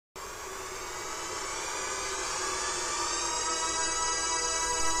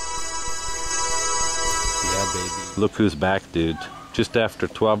baby. Look who's back, dude. Just after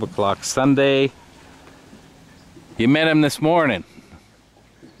 12 o'clock Sunday. You met him this morning.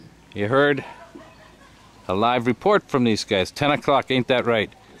 You heard a live report from these guys. 10 o'clock, ain't that right?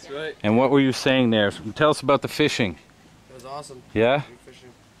 That's right. And what were you saying there? Tell us about the fishing. It was awesome. Yeah?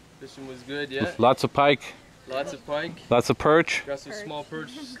 Fishing was good, yeah. Lots of pike. Lots of pike. Lots of perch. Got some small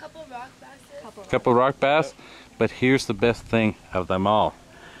perch. Couple rock bass. But here's the best thing of them all.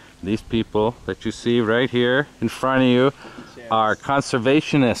 These people that you see right here in front of you are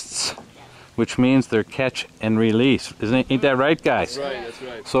conservationists, which means they're catch and release. Ain't that right, guys? That's right, that's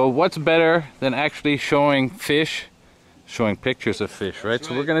right. So what's better than actually showing fish, showing pictures of fish, right?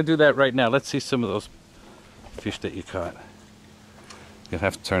 So we're going to do that right now. Let's see some of those fish that you caught. You'll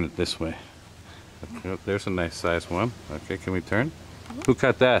have to turn it this way. Okay, there's a nice size one. Okay, can we turn? Who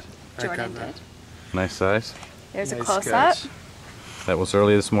caught that? Jordan did. Nice size. There's Nice a close-up. catch. That was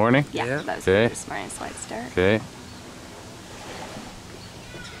early this morning? Yeah, Yeah. that was Okay. this morning's light start. Okay.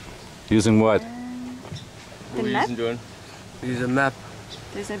 Using what? The What are you net. using, Jordan? Use a map.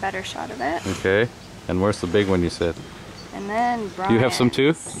 There's a better shot of it. Okay. And where's the big one you said? And then Brian. You have some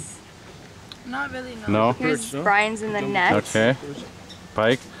too? Not really, no. No? Here's Perch, no? Brian's in the net. Okay.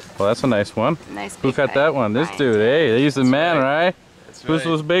 Pike. Well, that's a nice one. Nice Who big got pike. that one? This Brian dude. did. Hey, he's the man, right? That's Whose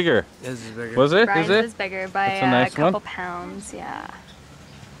right. was bigger? This is bigger. Was it? Brian's Is was it? bigger by That's a nice a couple one. pounds, yeah.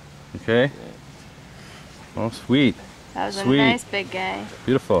 Okay. Oh, sweet. That was Sweet. a nice big guy.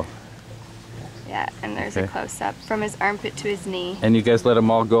 Beautiful. Yeah, and there's Okay. a close-up from his armpit to his knee. And you guys let them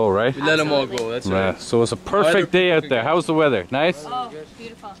all go, right? We let them all Absolutely. go, that's Right. right. So it was a perfect day out there. How's the weather? Nice? Oh,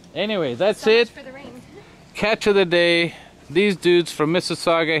 beautiful. Anyway, that's So much it. for the rain. Catch of the day. These dudes from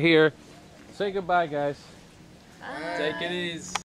Mississauga here. Say goodbye, guys. Take it easy.